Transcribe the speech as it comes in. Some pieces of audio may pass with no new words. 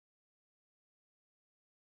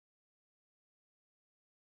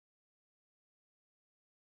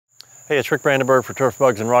Hey, it's Rick Brandenburg for Turf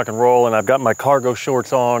Bugs and Rock and Roll, and I've got my cargo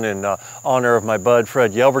shorts on in honor of my bud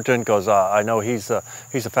Fred Yelverton, because I know he's a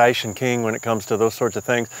fashion king when it comes to those sorts of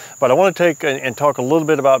things. But I want to take and talk a little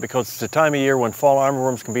bit about, because it's the time of year when fall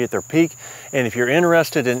armyworms can be at their peak, and if you're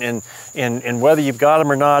interested in whether you've got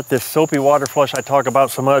them or not, this soapy water flush I talk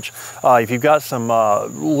about so much, if you've got some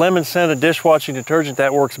lemon scented dishwashing detergent,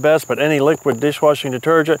 that works best, but any liquid dishwashing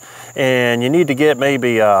detergent, and you need to get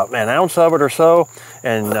maybe an ounce of it or so,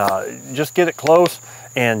 and just get it close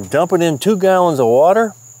and dump it in 2 gallons of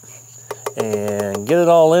water and get it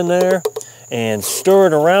all in there and stir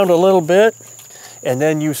it around a little bit, and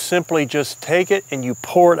then you simply just take it and you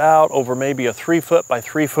pour it out over maybe a 3 foot by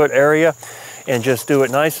 3 foot area, and just do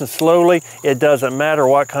it nice and slowly. It doesn't matter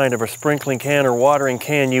what kind of a sprinkling can or watering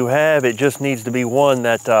can you have. It just needs to be one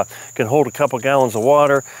that can hold a couple gallons of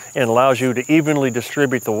water and allows you to evenly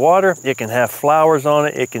distribute the water. It can have flowers on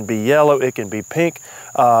it. It can be yellow. It can be pink.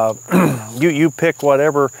 You pick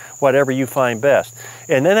whatever you find best.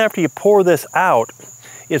 And then after you pour this out,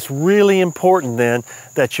 it's really important then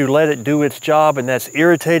that you let it do its job, and that's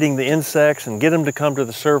irritating the insects and get them to come to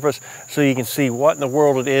the surface so you can see what in the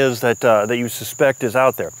world it is that you suspect is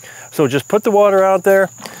out there. So just put the water out there,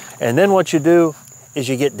 and then what you do is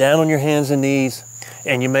you get down on your hands and knees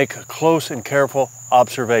and you make a close and careful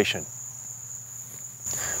observation.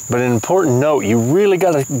 But an important note, you really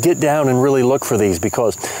got to get down and really look for these,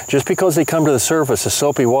 because just because they come to the surface of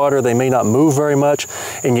soapy water, they may not move very much,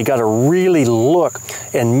 and you got to really look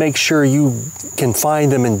and make sure you can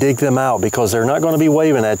find them and dig them out, because they're not going to be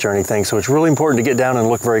waving at you or anything. So it's really important to get down and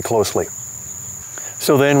look very closely.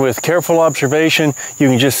 So then with careful observation, you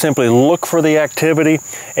can just simply look for the activity,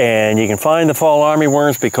 and you can find the fall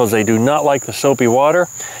armyworms because they do not like the soapy water,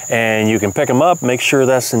 and you can pick them up, make sure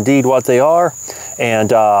that's indeed what they are, and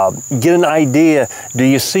get an idea, do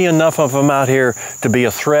you see enough of them out here to be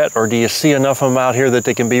a threat, or do you see enough of them out here that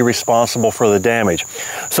they can be responsible for the damage?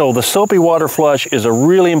 So the soapy water flush is a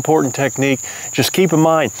really important technique. Just keep in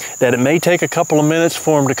mind that it may take a couple of minutes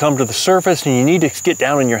for them to come to the surface, and you need to get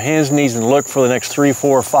down on your hands and knees and look for the next 3,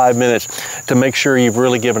 4, or 5 minutes to make sure you've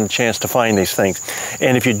really given a chance to find these things.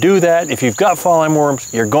 And if you do that, if you've got fall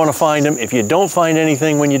armyworms, you're going to find them. If you don't find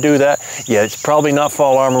anything when you do that, yeah, it's probably not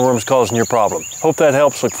fall armyworms causing your problem. Hope that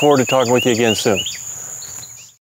helps. Look forward to talking with you again soon.